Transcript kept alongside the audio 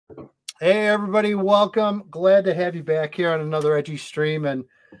Hey, everybody, welcome. Glad to have you back here on another Edgy stream. And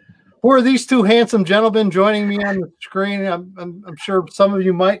who are these two handsome gentlemen joining me on the screen? I'm sure some of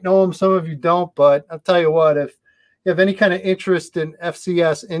you might know them, some of you don't, but I'll tell you what, if you have any kind of interest in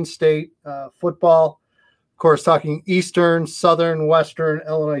FCS in-state football, of course, talking Eastern, Southern, Western,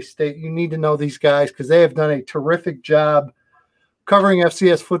 Illinois State, you need to know these guys because they have done a terrific job covering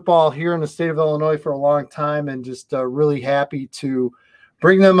FCS football here in the state of Illinois for a long time, and just really happy to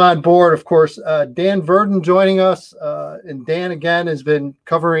bring them on board. Of course, Dan Verdun joining us, and Dan again has been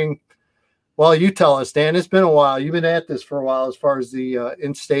covering. Well, you tell us, Dan. It's been a while. You've been at this for a while, as far as the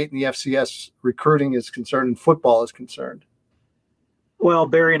in-state and the FCS recruiting is concerned, and football is concerned. Well,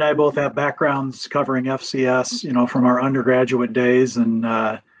 Barry and I both have backgrounds covering FCS, from our undergraduate days, and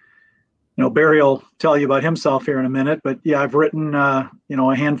Barry will tell you about himself here in a minute. But yeah, I've written a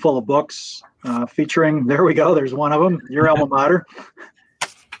handful of books featuring. There we go. There's one of them. Your alma mater.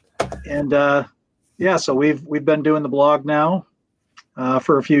 And so we've been doing the blog now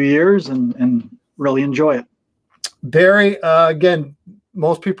for a few years and really enjoy it. Barry, again,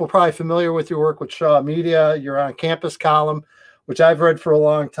 most people are probably familiar with your work with Shaw Media. You're on Campus column, which I've read for a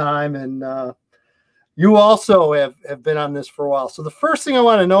long time, and you also have been on this for a while. So the first thing I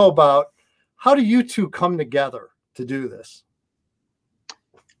want to know about, how do you two come together to do this?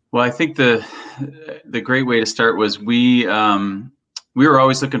 Well, I think the great way to start was we were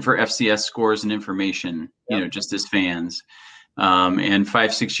always looking for FCS scores and information, just as fans. And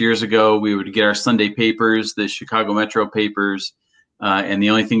 5-6 years ago, we would get our Sunday papers, the Chicago Metro papers, and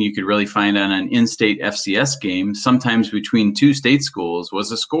the only thing you could really find on an in-state FCS game, sometimes between two state schools,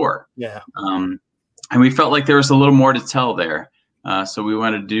 was a score. Yeah. And we felt like there was a little more to tell there. So we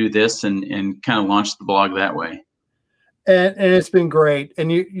wanted to do this and kind of launch the blog that way. And it's been great.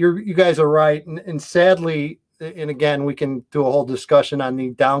 And you guys are right. And sadly, and again, we can do a whole discussion on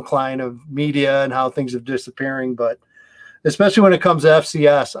the downcline of media and how things are disappearing. But especially when it comes to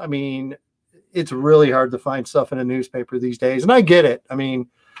FCS, I mean, it's really hard to find stuff in a newspaper these days. And I get it. I mean,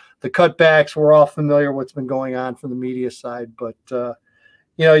 the cutbacks, we're all familiar with what's been going on from the media side. But,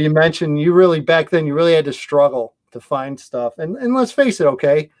 you mentioned back then, you really had to struggle to find stuff. And let's face it,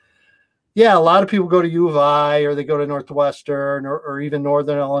 okay. Yeah, a lot of people go to U of I, or they go to Northwestern or even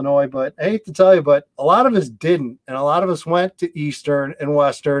Northern Illinois, but I hate to tell you, but a lot of us didn't. And a lot of us went to Eastern and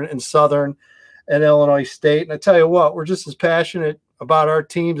Western and Southern and Illinois State. And I tell you what, we're just as passionate about our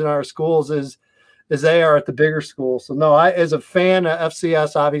teams and our schools as they are at the bigger schools. So no, as a fan of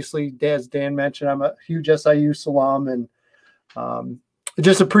FCS, obviously, as Dan mentioned, I'm a huge SIU alum, and I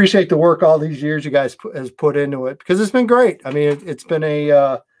just appreciate the work all these years you guys has put into it, because it's been great. I mean, it's been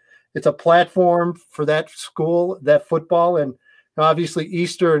it's a platform for that school, that football, and obviously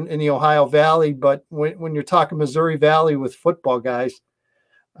Eastern in the Ohio Valley. But when you're talking Missouri Valley with football, guys,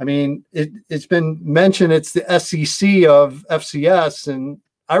 I mean, it's been mentioned it's the SEC of FCS, and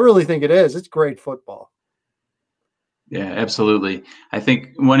I really think it is. It's great football. Yeah, absolutely. I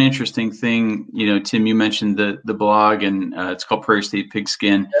think one interesting thing, Tim, you mentioned the blog, and it's called Prairie State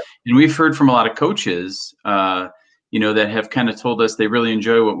Pigskin. Yep. And we've heard from a lot of coaches, that have kind of told us they really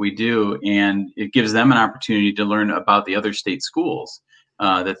enjoy what we do, and it gives them an opportunity to learn about the other state schools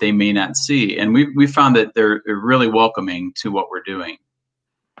that they may not see. And we found that they're really welcoming to what we're doing.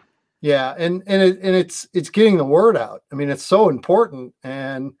 Yeah, and it's getting the word out. I mean, it's so important,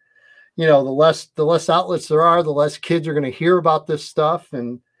 and the less outlets there are, the less kids are going to hear about this stuff.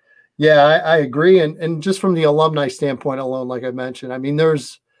 And yeah, I agree. And just from the alumni standpoint alone, like I mentioned, I mean,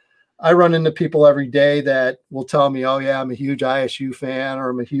 I run into people every day that will tell me, oh yeah, I'm a huge ISU fan, or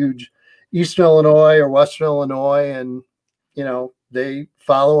I'm a huge Eastern Illinois or Western Illinois. And, they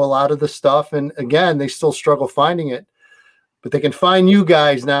follow a lot of the stuff. And again, they still struggle finding it, but they can find you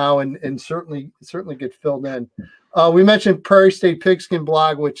guys now and certainly get filled in. We mentioned Prairie State Pigskin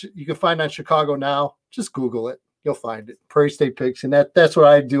blog, which you can find on Chicago Now. Just Google it. You'll find it. Prairie State Pigskin. That's what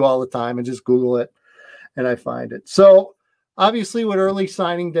I do all the time, and just Google it and I find it. So obviously with early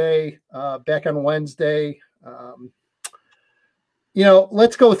signing day back on Wednesday,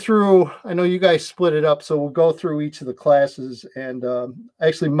 let's go through. I know you guys split it up, so we'll go through each of the classes. And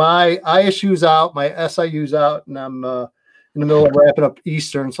actually my ISU's out, my SIU's out, and I'm in the middle of wrapping up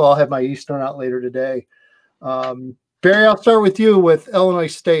Eastern, so I'll have my Eastern out later today. Barry, I'll start with you with Illinois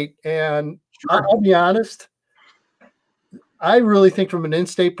State. And sure. I'll be honest, I really think from an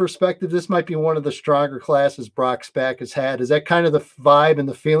in-state perspective, this might be one of the stronger classes Brock Spack has had. Is that kind of the vibe and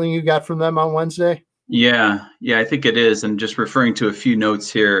the feeling you got from them on Wednesday? Yeah, I think it is. And just referring to a few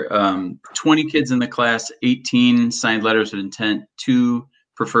notes here, 20 kids in the class, 18 signed letters of intent, 2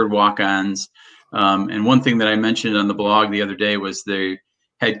 preferred walk-ons. And one thing that I mentioned on the blog the other day was they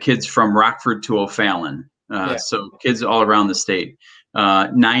had kids from Rockford to O'Fallon. Yeah. So kids all around the state.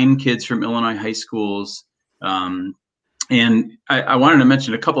 9 kids from Illinois high schools. And I wanted to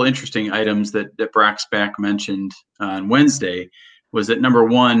mention a couple interesting items that Brock Spack mentioned on Wednesday. Was that number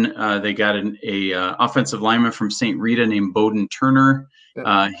one, they got a offensive lineman from St. Rita named Bowden Turner.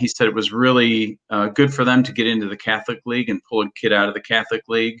 He said it was really good for them to get into the Catholic League and pull a kid out of the Catholic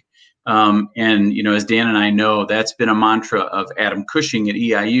League. And, you know, as Dan and I know, that's been a mantra of Adam Cushing at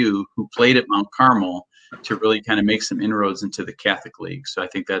EIU, who played at Mount Carmel, to really kind of make some inroads into the Catholic League. So I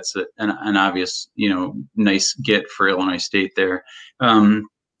think that's an obvious, you know, nice get for Illinois State there.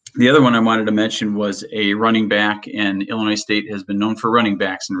 The other one I wanted to mention was a running back, and Illinois State has been known for running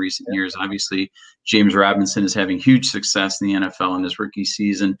backs in recent years. Obviously, James Robinson is having huge success in the NFL in his rookie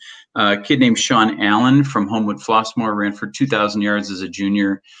season. A kid named Sean Allen from Homewood Flossmoor ran for 2,000 yards as a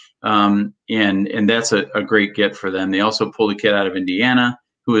junior, and that's a great get for them. They also pulled a kid out of Indiana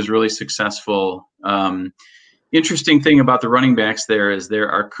who is really successful. Interesting thing about the running backs there is there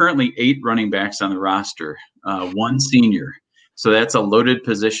are currently 8 running backs on the roster, 1 senior. So that's a loaded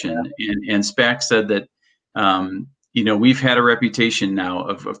position. And Spack said that, you know, we've had a reputation now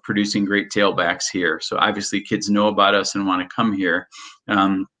of producing great tailbacks here. So obviously kids know about us and want to come here.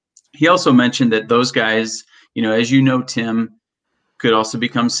 He also mentioned that those guys, you know, as you know, Tim, could also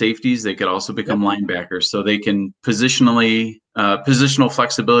become safeties. They could also become linebackers. So they can positional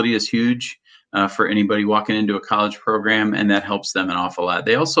flexibility is huge for anybody walking into a college program, and that helps them an awful lot.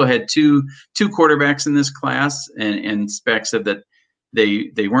 They also had two quarterbacks in this class, and Spack said that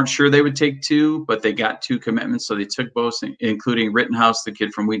they weren't sure they would take 2, but they got 2 commitments, so they took both, including Rittenhouse, the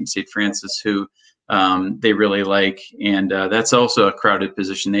kid from Wheaton St. Francis, who they really like, and that's also a crowded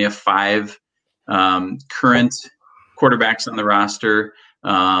position. They have 5 current quarterbacks on the roster,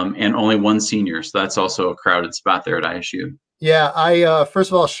 and only 1 senior, so that's also a crowded spot there at ISU. Yeah,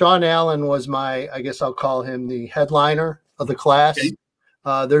 first of all, Sean Allen was I guess I'll call him the headliner of the class.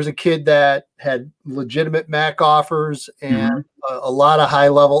 Okay. There's a kid that had legitimate MAC offers and a lot of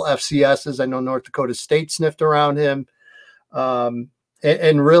high-level FCSs. I know North Dakota State sniffed around him.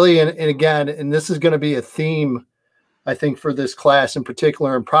 And really, and again, and this is going to be a theme, I think, for this class in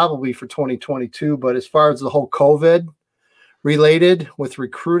particular and probably for 2022, but as far as the whole COVID related with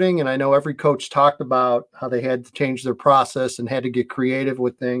recruiting, and I know every coach talked about how they had to change their process and had to get creative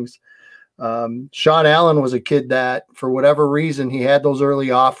with things. Sean Allen was a kid that, for whatever reason, he had those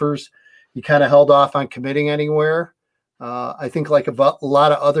early offers. He kind of held off on committing anywhere. I think like a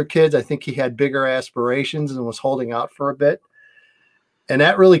lot of other kids, I think he had bigger aspirations and was holding out for a bit. And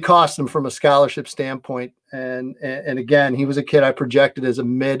that really cost him from a scholarship standpoint. And again, he was a kid I projected as a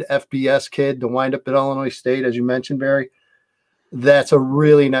mid FBS kid to wind up at Illinois State, as you mentioned, Barry. That's a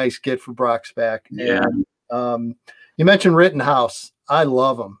really nice get for Brock Spack. Yeah. And, you mentioned Rittenhouse. I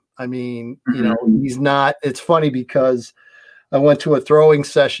love him. I mean, you know, he's not. It's funny because I went to a throwing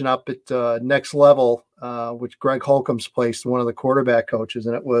session up at Next Level, which Greg Holcomb's placed, one of the quarterback coaches,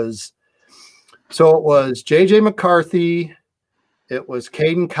 and it was JJ McCarthy. It was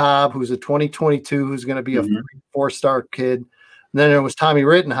Caden Cobb, who's a 2022, who's going to be a 4-star kid. And then there was Tommy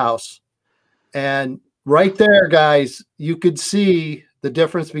Rittenhouse. And right there, guys, you could see the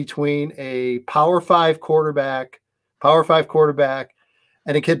difference between a Power 5 quarterback,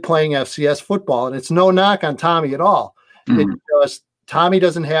 and a kid playing FCS football. And it's no knock on Tommy at all. It's just Tommy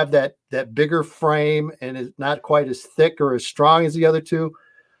doesn't have that bigger frame and is not quite as thick or as strong as the other two.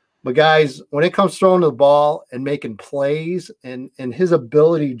 But guys, when it comes throwing the ball and making plays and his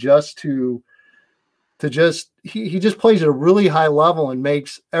ability just to he just plays at a really high level and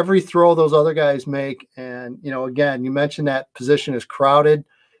makes every throw those other guys make. And, you know, again, you mentioned that position is crowded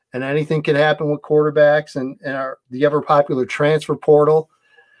and anything can happen with quarterbacks and the ever popular transfer portal.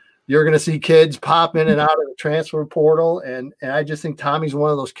 You're going to see kids pop in and out of the transfer portal. And I just think Tommy's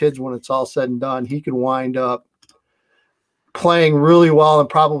one of those kids, when it's all said and done, he could wind up playing really well and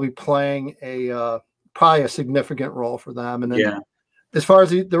probably playing probably a significant role for them. And then as far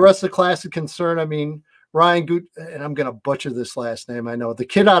as the rest of the class is concerned, I mean, Ryan Gut, and I'm going to butcher this last name, I know, the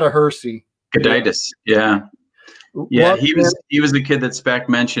kid out of Hersey. Goditis, yeah. Yeah, he was the kid that Spack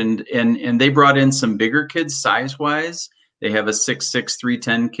mentioned, and they brought in some bigger kids size-wise. They have a 6'6",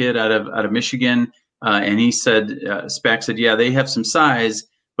 310 kid out of Michigan, and he said, Spack said, yeah, they have some size,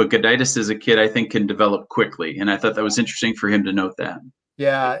 but Goditis is a kid I think can develop quickly, and I thought that was interesting for him to note that.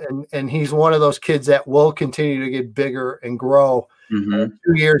 Yeah, and he's one of those kids that will continue to get bigger and grow. In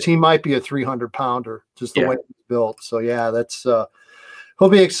 2 years, he might be a 300-pounder, just the way he's built. So yeah, that's he'll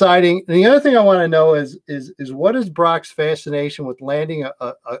be exciting. And the other thing I want to know is what is Brock's fascination with landing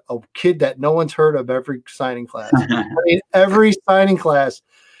a kid that no one's heard of every signing class? I mean, every signing class,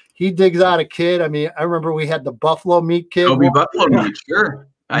 he digs out a kid. I mean, I remember we had the buffalo meat kid. Kobe Buffalo meat, sure.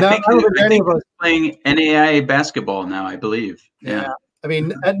 I think he's playing NAIA basketball now, I believe. Yeah. I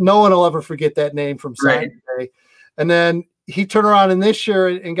mean, no one will ever forget that name from signing day. And then he turned around in this year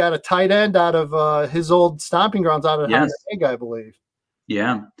and got a tight end out of his old stomping grounds out of Egg, I believe.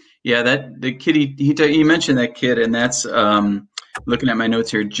 Yeah. Yeah. The kid, he mentioned that kid, and that's looking at my notes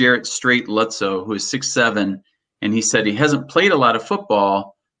here, Jarrett Straight Lutzow, who is 6'7", and he said he hasn't played a lot of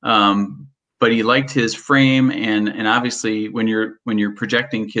football, but he liked his frame, and obviously when you're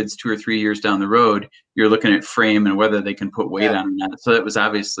projecting kids 2 or 3 years down the road, you're looking at frame and whether they can put weight on that. So that was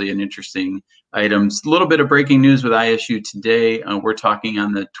obviously an interesting item. A little bit of breaking news with ISU today. We're talking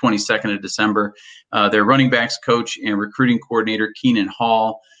on the 22nd of December. Their running backs coach and recruiting coordinator Keenan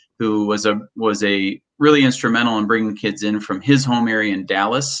Hall, who was a really instrumental in bringing kids in from his home area in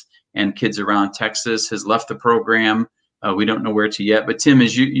Dallas and kids around Texas, has left the program. We don't know where to yet, but Tim,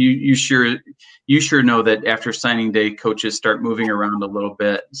 as you sure know that after signing day, coaches start moving around a little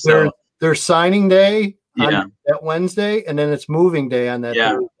bit. So there's signing day on that Wednesday, and then it's moving day on that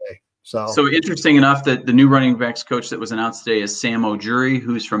Thursday. So interesting enough that the new running backs coach that was announced today is Sam O'Jury,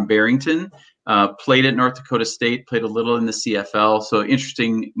 who's from Barrington, played at North Dakota State, played a little in the CFL. So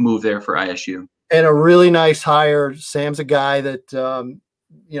interesting move there for ISU. And a really nice hire. Sam's a guy that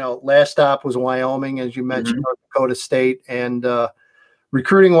last stop was Wyoming, as you mentioned, North Dakota State, and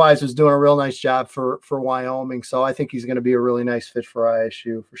recruiting wise was doing a real nice job for Wyoming. So I think he's going to be a really nice fit for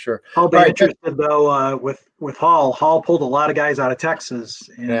ISU for sure. I'll be interested though with Hall. Hall pulled a lot of guys out of Texas,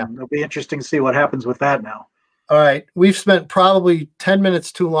 and it'll be interesting to see what happens with that now. All right, we've spent probably 10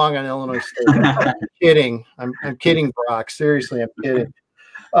 minutes too long on Illinois State. I'm kidding. I'm kidding, Brock. Seriously, I'm kidding.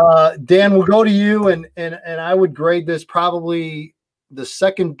 Dan, we'll go to you, and I would grade this probably the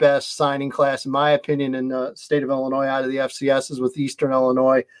second best signing class, in my opinion, in the state of Illinois out of the FCSs with Eastern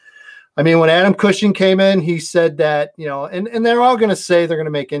Illinois. I mean, when Adam Cushing came in, he said that, and they're all going to say they're going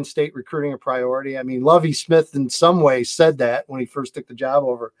to make in-state recruiting a priority. I mean, Lovie Smith in some ways said that when he first took the job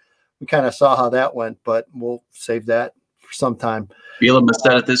over. We kind of saw how that went, but we'll save that for some time. Bielema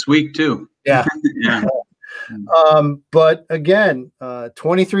said it this week too. Yeah. But again,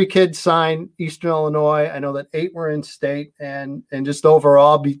 23 kids signed Eastern Illinois. I know that 8 were in state, and just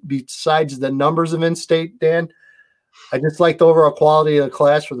overall, besides the numbers of in-state, Dan, I just like the overall quality of the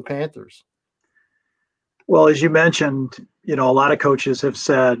class for the Panthers. Well, as you mentioned, a lot of coaches have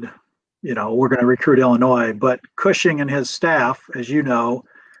said, we're going to recruit Illinois, but Cushing and his staff, as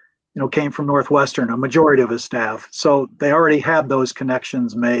came from Northwestern, a majority of his staff. So they already had those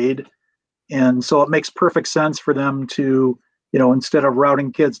connections made. And so it makes perfect sense for them to, instead of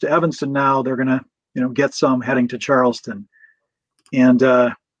routing kids to Evanston now, they're going to, get some heading to Charleston. And,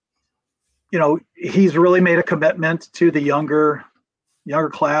 he's really made a commitment to the younger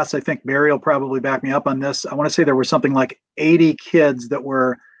class. I think Barry will probably back me up on this. I want to say there were something like 80 kids that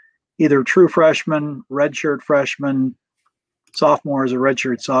were either true freshmen, redshirt freshmen, sophomores, or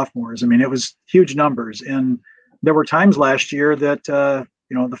redshirt sophomores. I mean, it was huge numbers. And there were times last year that,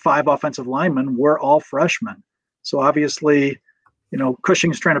 the 5 offensive linemen were all freshmen. So obviously,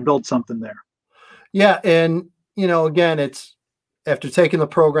 Cushing's trying to build something there. Yeah. And, again, it's after taking the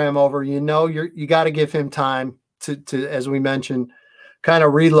program over, you got to give him time to, as we mentioned, kind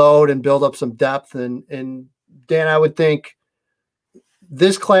of reload and build up some depth. And Dan, I would think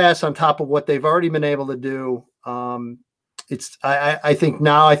this class on top of what they've already been able to do, I think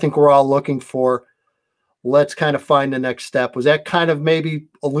we're all looking for, let's kind of find the next step. Was that kind of maybe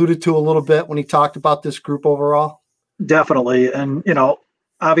alluded to a little bit when he talked about this group overall? Definitely. And,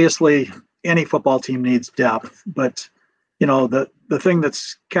 obviously any football team needs depth, but, the thing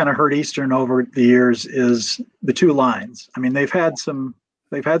that's kind of hurt Eastern over the years is the 2 lines. I mean, they've had some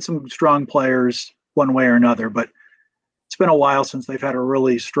strong players one way or another, but it's been a while since they've had a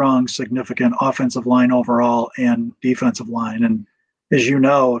really strong, significant offensive line overall and defensive line. And as you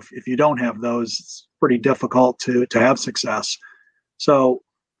know, if you don't have those, it's pretty difficult to have success. So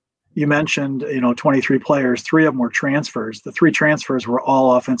you mentioned, 23 players, 3 of them were transfers. The 3 transfers were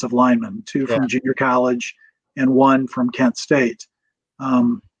all offensive linemen, 2 from junior college and 1 from Kent State.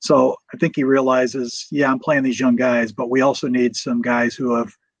 So I think he realizes, I'm playing these young guys, but we also need some guys who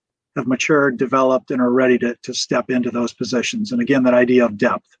have matured, developed, and are ready to step into those positions. And again, that idea of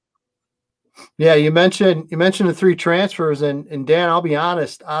depth. Yeah, you mentioned the 3 transfers, and Dan, I'll be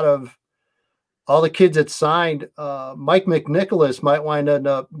honest, out of all the kids that signed, Mike McNicholas might wind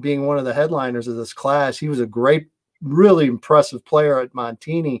up being one of the headliners of this class. He was a great, really impressive player at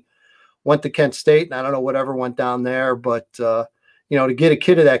Montini, went to Kent State, and I don't know whatever went down there, but to get a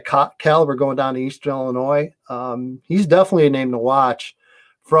kid of that caliber going down to Eastern Illinois, he's definitely a name to watch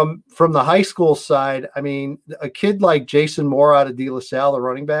from the high school side, I mean, a kid like Jason Moore out of De La Salle, the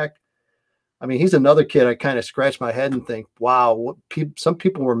running back, I mean, he's another kid I kind of scratch my head and think, wow, some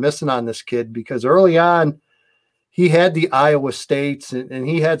people were missing on this kid, because early on he had the Iowa States and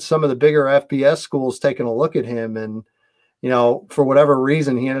he had some of the bigger FBS schools taking a look at him. And, you know, for whatever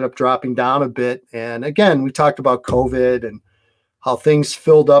reason, he ended up dropping down a bit. And again, we talked about COVID and how things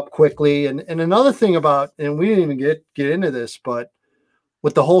filled up quickly. And another thing about, and we didn't even get into this, but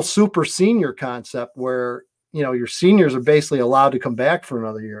with the whole super senior concept where, you know, your seniors are basically allowed to come back for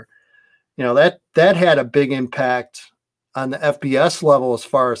another year, you know, that had a big impact on the FBS level as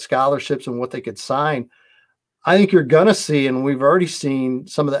far as scholarships and what they could sign. I think you're going to see, and we've already seen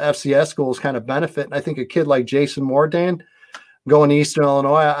some of the FCS schools kind of benefit. And I think a kid like Jason Moore, Dan, going to Eastern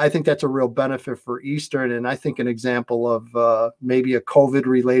Illinois, I think that's a real benefit for Eastern. And I think an example of maybe a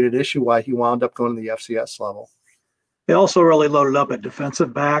COVID-related issue why he wound up going to the FCS level. They also really loaded up at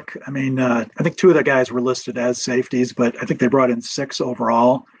defensive back. I mean, I think 2 of the guys were listed as safeties, but I think they brought in 6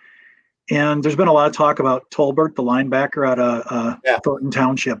 overall. And there's been a lot of talk about Tolbert, the linebacker out of Thornton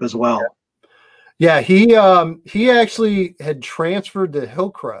Township as well. Yeah, he actually had transferred to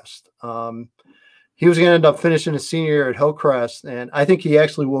Hillcrest. He was going to end up finishing his senior year at Hillcrest, and I think he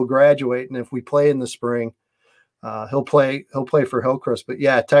actually will graduate. And if we play in the spring, he'll play for Hillcrest. But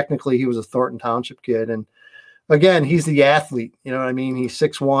yeah, technically he was a Thornton Township kid. And again, he's the athlete. You know what I mean? He's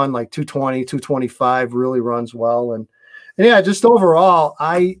 6'1", like 220, 225, really runs well. And yeah, just overall,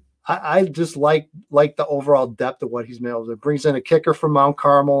 I just like the overall depth of what he's made. It brings in a kicker from Mount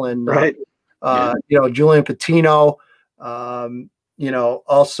Carmel and right. You know, Julian Bottino, you know,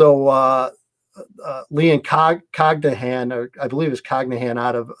 also Leon Cognahan, or I believe it's Cognahan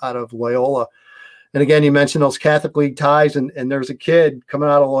out of Loyola. And again, you mentioned those Catholic League ties, and there's a kid coming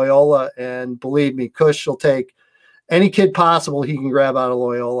out of Loyola, and believe me, Cush will take any kid possible he can grab out of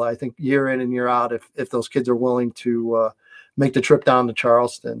Loyola, I think, year in and year out, if those kids are willing to make the trip down to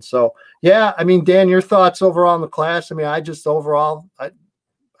Charleston. So, yeah, I mean, Dan, your thoughts overall on the class? I mean,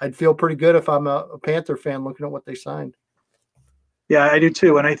 I'd feel pretty good if I'm a Panther fan looking at what they signed. Yeah, I do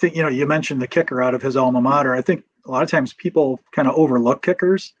too. And I think, you know, you mentioned the kicker out of his alma mater. I think a lot of times people kind of overlook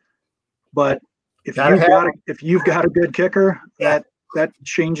kickers, but if you've got a good kicker, that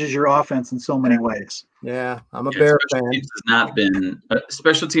changes your offense in so many ways. Yeah, I'm a Bear fan.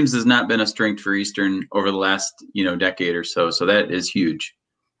 Special teams has not been a strength for Eastern over the last, you know, decade or so. So that is huge.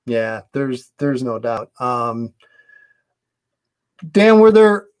 Yeah, there's no doubt. Dan, were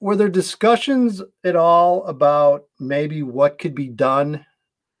there discussions at all about maybe what could be done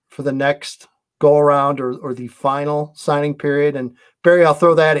for the next go around or the final signing period? And Barry, I'll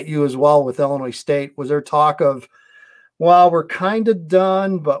throw that at you as well with Illinois State. Was there talk of, well, we're kind of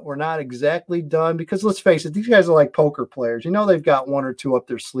done, but we're not exactly done? Because let's face it, these guys are like poker players. You know, they've got 1 or 2 up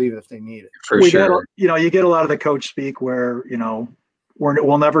their sleeve if they need it. For sure. You know, you get a lot of the coach speak where, you know,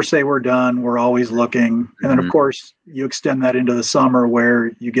 we'll never say we're done. We're always looking. And then, of course, you extend that into the summer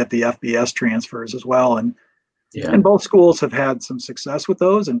where you get the FBS transfers as well. And both schools have had some success with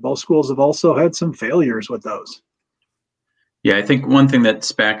those, and both schools have also had some failures with those. Yeah, I think one thing that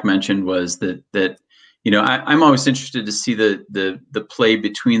SPAC mentioned was that you know, I'm always interested to see the play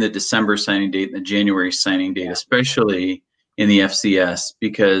between the December signing date and the January signing date, especially in the FCS,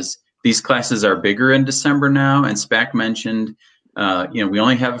 because these classes are bigger in December now. And SPAC mentioned, you know, we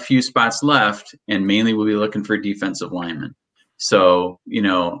only have a few spots left, and mainly we'll be looking for defensive linemen. So, you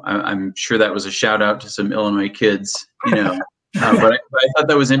know, I'm sure that was a shout out to some Illinois kids, you know, but I thought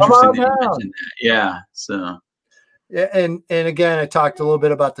that was interesting that you mentioned that. Yeah. So. Yeah. And again, I talked a little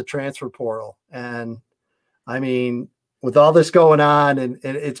bit about the transfer portal, and I mean, with all this going on, and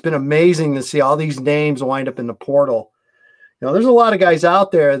it's been amazing to see all these names wind up in the portal. You know, there's a lot of guys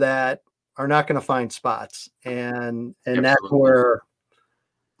out there that are not going to find spots, and that's where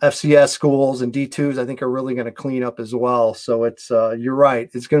FCS schools and D2s, I think, are really going to clean up as well. So it's you're right.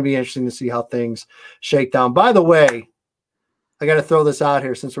 It's going to be interesting to see how things shake down. By the way, I got to throw this out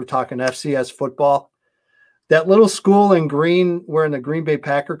here since we're talking FCS football. That little school in green, wearing the Green Bay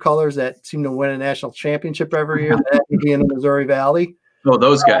Packer colors that seem to win a national championship every year, that would be in the Missouri Valley. Oh,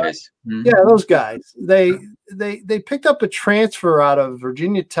 those guys. Yeah, those guys. They picked up a transfer out of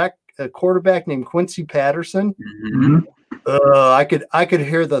Virginia Tech, a quarterback named Quincy Patterson. I could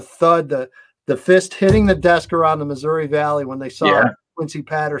hear the thud, the fist hitting the desk around the Missouri Valley when they saw Quincy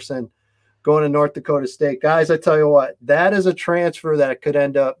Patterson going to North Dakota State. Guys, I tell you what, that is a transfer that could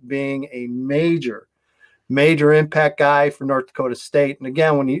end up being a major impact guy for North Dakota State. And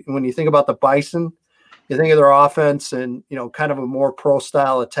again, when you think about the Bison, you think of their offense and, you know, kind of a more pro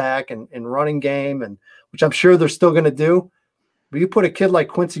style attack and running game, and which I'm sure they're still going to do. But you put a kid like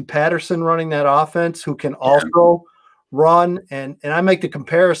Quincy Patterson running that offense who can also run, and I make the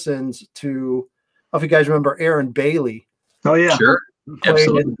comparisons to, I don't know if you guys remember Aaron Bailey. Oh yeah, sure. Played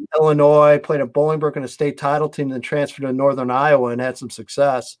in Illinois, played at Bolingbrook in a state title team, then transferred to Northern Iowa and had some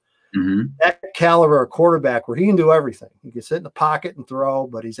success. That caliber of quarterback where he can do everything. He can sit in the pocket and throw,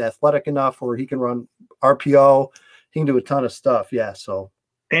 but he's athletic enough where he can run RPO. He can do a ton of stuff. Yeah. So,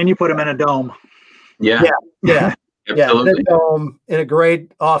 and you put him in a dome. Yeah. Yeah. Absolutely. In a dome, in a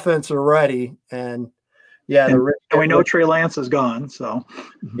great offense already. And and we know Trey Lance is gone. So,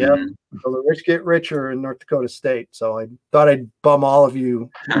 yep. So the rich get richer in North Dakota State. So I thought I'd bum all of you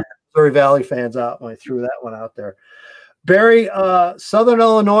Missouri Valley fans out when I threw that one out there. Barry, Southern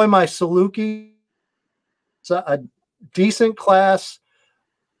Illinois, my Saluki, a decent class.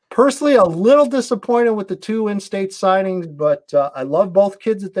 Personally, a little disappointed with the 2 in-state signings, but I love both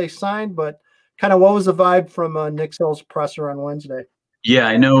kids that they signed. But kind of what was the vibe from Nick Hill's presser on Wednesday? Yeah,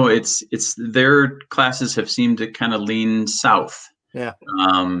 I know it's their classes have seemed to kind of lean south. Yeah.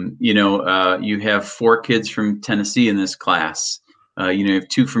 You have 4 kids from Tennessee in this class. You have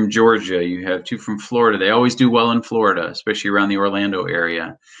 2 from Georgia. You have 2 from Florida. They always do well in Florida, especially around the Orlando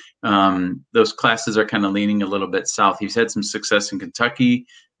area. Those classes are kind of leaning a little bit south. He's had some success in Kentucky.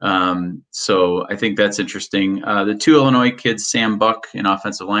 So I think that's interesting. The 2 Illinois kids, Sam Buck, an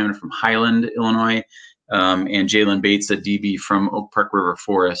offensive lineman from Highland, Illinois, and Jalen Bates, a DB from Oak Park River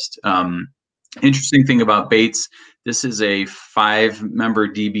Forest. Interesting thing about Bates, this is a 5-member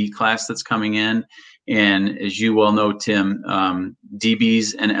DB class that's coming in. And as you well know, Tim,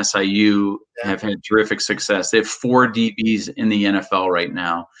 DBs and SIU have had terrific success. They have 4 DBs in the NFL right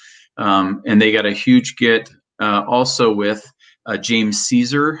now. And they got a huge get also with James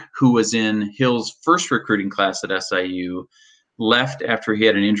Caesar, who was in Hill's first recruiting class at SIU, left after he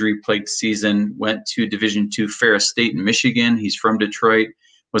had an injury-plagued season, went to Division II Ferris State in Michigan. He's from Detroit,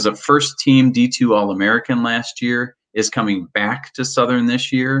 was a first-team D2 All-American last year, is coming back to Southern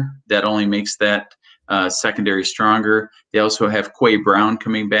this year. That only makes that secondary stronger. They also have Quay Brown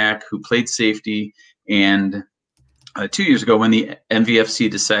coming back, who played safety. And 2 years ago, when the MVFC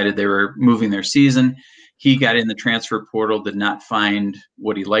decided they were moving their season, he got in the transfer portal, did not find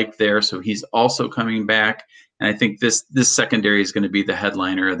what he liked there. So he's also coming back. And I think this secondary is going to be the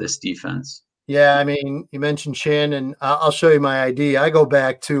headliner of this defense. Yeah, I mean, you mentioned Shin, and I'll show you my ID. I go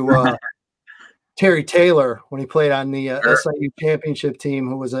back to Terry Taylor when he played on the SIU championship team,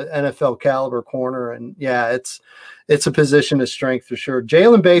 who was an NFL caliber corner. And yeah, it's a position of strength for sure.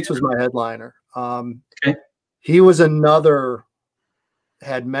 Jalen Bates was my headliner. He was another,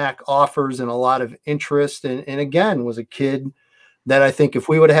 had MAC offers and a lot of interest. And again, was a kid that I think if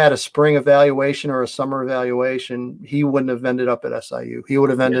we would have had a spring evaluation or a summer evaluation, he wouldn't have ended up at SIU. He would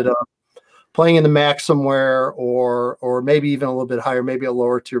have ended up playing in the MAC somewhere, or maybe even a little bit higher, maybe a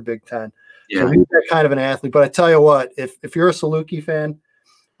lower tier Big Ten. Yeah. So he's that kind of an athlete. But I tell you what, if you're a Saluki fan,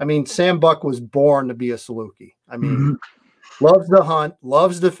 I mean, Sam Buck was born to be a Saluki. I mean, loves the hunt,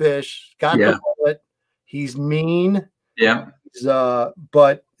 loves the fish, got the bullet. He's mean. Yeah.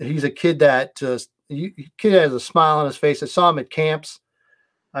 But he's a kid that kid has a smile on his face. I saw him at camps.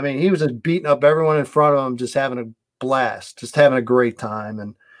 I mean, he was just beating up everyone in front of him, just having a blast, just having a great time.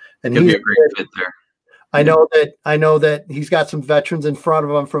 And he'll be a great fit there. I know that he's got some veterans in front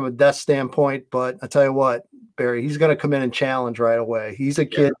of him from a depth standpoint, but I tell you what, Barry, he's going to come in and challenge right away. He's a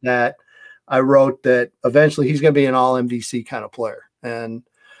kid that I wrote that eventually he's going to be an all MVC kind of player. And,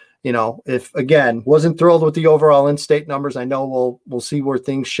 you know, if again, wasn't thrilled with the overall in-state numbers, I know we'll see where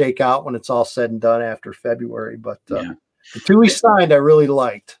things shake out when it's all said and done after February, but the 2 he signed, I really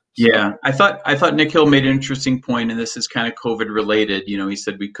liked. So. Yeah, I thought Nick Hill made an interesting point, and this is kind of COVID related. You know, he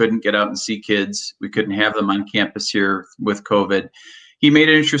said we couldn't get out and see kids. We couldn't have them on campus here with COVID. He made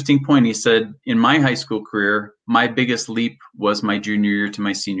an interesting point. He said, in my high school career, my biggest leap was my junior year to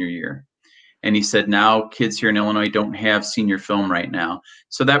my senior year. And he said, now kids here in Illinois don't have senior film right now.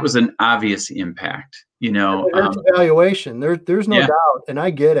 So that was an obvious impact, you know. Evaluation. There's no doubt, and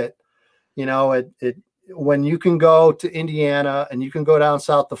I get it. You know, when you can go to Indiana and you can go down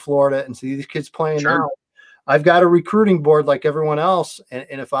south to Florida and see these kids playing now, I've got a recruiting board like everyone else. And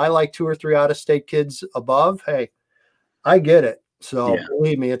if I like 2 or 3 out-of-state kids above, hey, I get it. So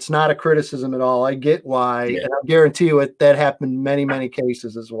believe me, it's not a criticism at all. I get why. And I guarantee you that happened in many, many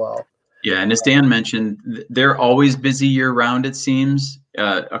cases as well. Yeah, and as Dan mentioned, they're always busy year-round, it seems.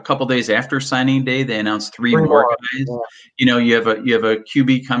 A couple days after signing day, they announced 3 more guys. Yeah. You know, you have a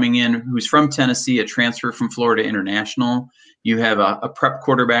QB coming in who's from Tennessee, a transfer from Florida International. You have a prep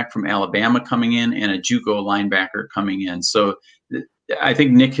quarterback from Alabama coming in, and a JUCO linebacker coming in. So I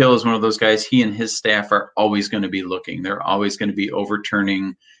think Nick Hill is one of those guys. He and his staff are always going to be looking. They're always going to be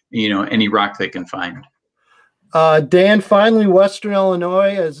overturning, any rock they can find. Dan, finally, Western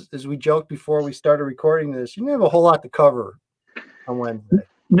Illinois, as we joked before we started recording this, you didn't have a whole lot to cover on Wednesday.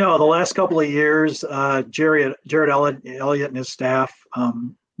 No, the last couple of years, Jared Elliott and his staff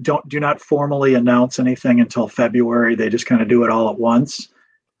do not formally announce anything until February. They just kind of do it all at once.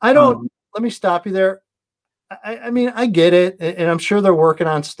 Let me stop you there. I mean, I get it, and I'm sure they're working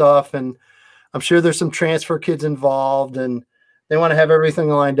on stuff, and I'm sure there's some transfer kids involved, and they want to have everything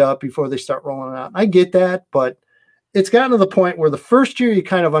lined up before they start rolling out. I get that, but it's gotten to the point where the first year you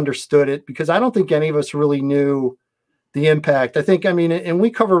kind of understood it, because I don't think any of us really knew the impact. And we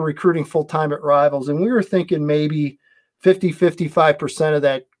cover recruiting full-time at Rivals, and we were thinking maybe 55% of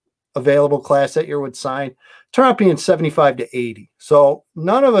that available class that year would sign. Turned out being 75 to 80. So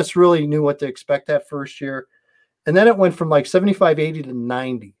none of us really knew what to expect that first year. And then it went from like 75, 80 to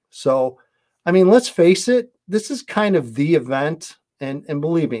 90. So, let's face it, this is kind of the event. And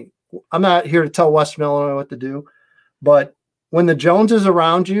believe me, I'm not here to tell Western Illinois what to do, but when the Joneses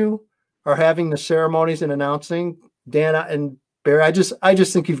around you are having the ceremonies and announcing, Dan and Barry, I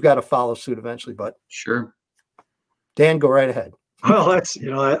just think you've got to follow suit eventually. But sure, Dan, go right ahead. Well, that's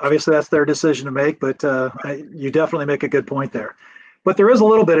obviously that's their decision to make, but you definitely make a good point there. But there is a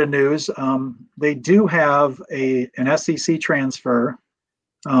little bit of news. They do have an SEC transfer,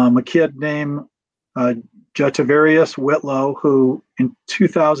 a kid named Jatavarius Whitlow, who in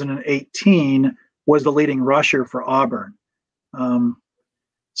 2018 was the leading rusher for Auburn.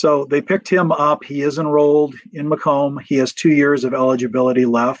 So they picked him up. He is enrolled in Macomb. He has 2 years of eligibility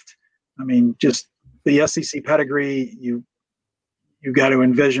left. Just the SEC pedigree, you got to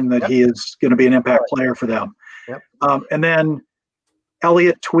envision that he is going to be an impact player for them. Yep. And then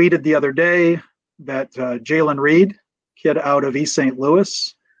Elliott tweeted the other day that Jalen Reed, kid out of East St.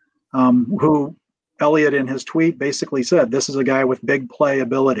 Louis, who Elliott in his tweet basically said, this is a guy with big play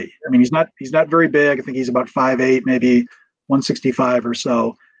ability. He's not very big. I think he's about 5'8", maybe 165 or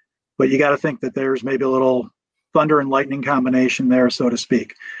so. But you got to think that there's maybe a little thunder and lightning combination there, so to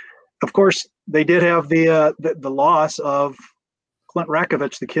speak. Of course, they did have the loss of Clint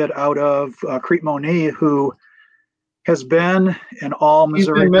Rakovich, the kid out of Crete-Monee, who has been an all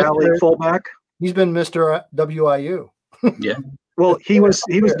Missouri Valley fullback. He's been Mr. WIU. Yeah. Well, he was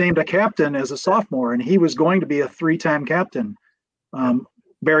named a captain as a sophomore, and he was going to be a 3-time captain.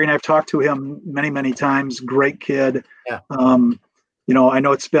 Barry and I have talked to him many, many times. Great kid. Yeah. I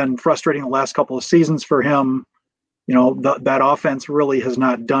know it's been frustrating the last couple of seasons for him. That offense really has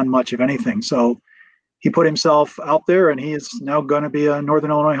not done much of anything. So he put himself out there, and he is now going to be a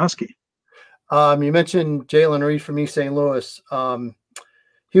Northern Illinois Husky. You mentioned Jalen Reed from East St. Louis.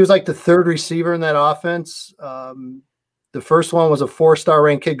 He was like the third receiver in that offense. The first one was a 4-star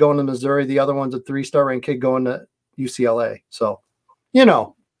ranked kid going to Missouri. The other one's a 3-star ranked kid going to UCLA. So, you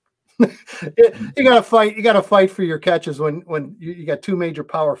got to fight. You got to fight for your catches when you got 2 major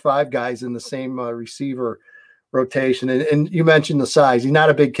Power 5 guys in the same receiver rotation. And you mentioned the size. He's not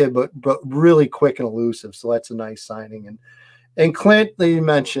a big kid, but really quick and elusive. So that's a nice signing. And Clint, that you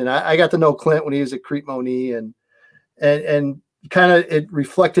mentioned, I got to know Clint when he was at Crete-Monee, and kind of it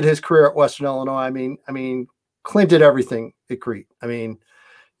reflected his career at Western Illinois. Clint did everything at Crete.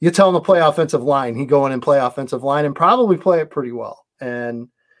 You tell him to play offensive line, he'd go in and play offensive line and probably play it pretty well. And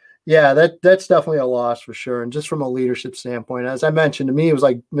yeah, that's definitely a loss for sure. And just from a leadership standpoint, as I mentioned, to me, it was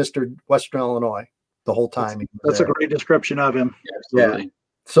like Mr. Western Illinois the whole time. That's a great description of him. Absolutely. Yeah.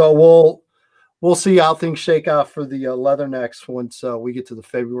 So we'll see how things shake out for the Leathernecks once we get to the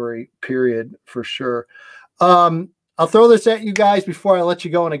February period for sure. I'll throw this at you guys before I let you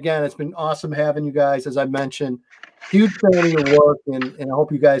go. And again, it's been awesome having you guys. As I mentioned, huge fan of your work, and I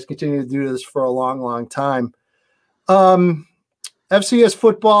hope you guys continue to do this for a long, long time. FCS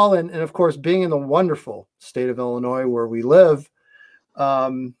football, and of course, being in the wonderful state of Illinois where we live,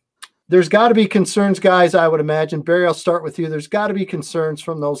 there's got to be concerns, guys, I would imagine. Barry, I'll start with you. There's got to be concerns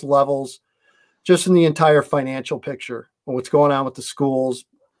from those levels, just in the entire financial picture, what's going on with the schools,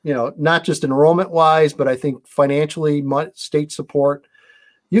 not just enrollment-wise, but I think financially, state support.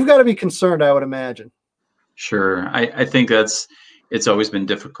 You've got to be concerned, I would imagine. Sure. I think it's always been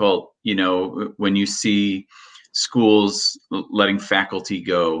difficult, when you see schools letting faculty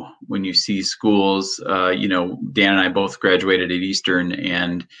go, when you see schools, Dan and I both graduated at Eastern,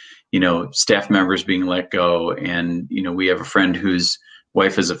 and, staff members being let go. And, we have a friend whose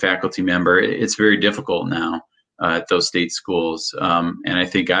wife is a faculty member. It's very difficult now at those state schools. And I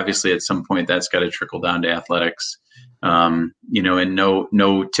think obviously at some point that's got to trickle down to athletics, and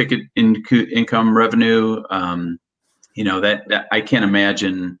no ticket income revenue. you know, that I can't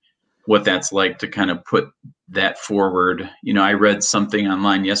imagine what that's like to kind of put that forward. You know, I read something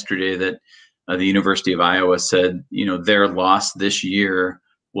online yesterday that the University of Iowa said, you know, their loss this year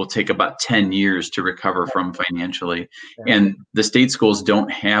will take about 10 years to recover from financially. And the state schools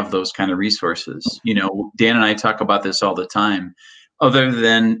don't have those kind of resources. You know, Dan and I talk about this all the time. Other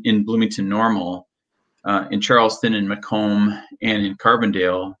than in Bloomington Normal, in Charleston and Macomb and in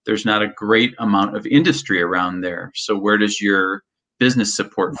Carbondale, there's not a great amount of industry around there. So where does your business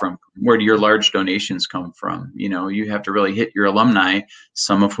support from? Where do your large donations come from? You know, you have to really hit your alumni,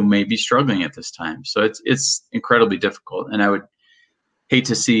 some of whom may be struggling at this time. So it's incredibly difficult. And I would hate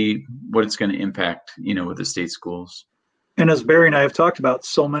to see what it's going to impact, you know, with the state schools. And as Barry and I have talked about,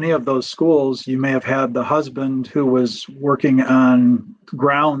 so many of those schools, you may have had the husband who was working on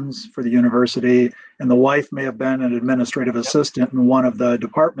grounds for the university, and the wife may have been an administrative assistant in one of the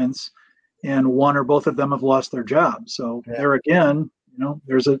departments, and one or both of them have lost their job. So there again, you know,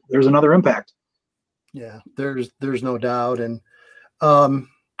 there's another impact. Yeah, there's no doubt. And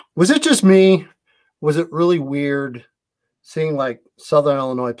was it just me? Was it really weird seeing like Southern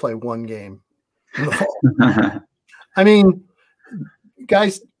Illinois play one game in the fall? I mean,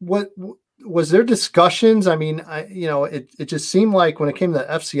 guys, what was there discussions? I mean, it just seemed like when it came to the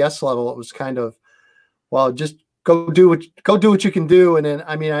FCS level, it was kind of, well, just go do what you can do. And then,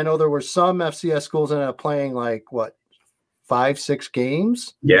 I mean, I know there were some FCS schools that ended up playing like 5-6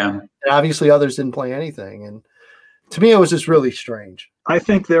 games. Yeah. And obviously others didn't play anything. And to me, it was just really strange. I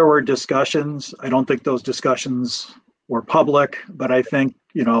think there were discussions. I don't think those discussions were public, but I think,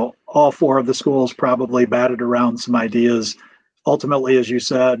 you know, all 4 of the schools probably batted around some ideas. Ultimately, as you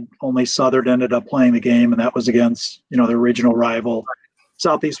said, only Southern ended up playing the game, and that was against, you know, their regional rival,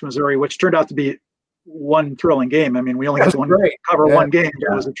 Southeast Missouri, which turned out to be one thrilling game. I mean, we only got to cover one game.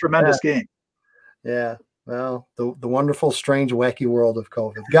 It was a tremendous game. Yeah. Well, the wonderful, strange, wacky world of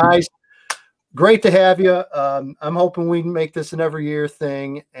COVID. Guys, great to have you. I'm hoping we can make this an every year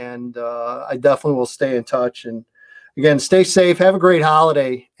thing, and I definitely will stay in touch. And again, stay safe. Have a great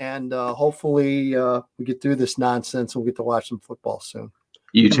holiday, and hopefully we get through this nonsense and we'll get to watch some football soon.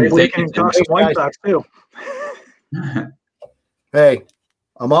 You too. We can talk some White Sox too. Hey,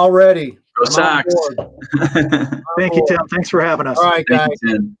 I'm all ready. Go Sox. Thank you, Tim. Thanks for having us. All right, guys.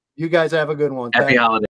 You guys have a good one. Happy holidays.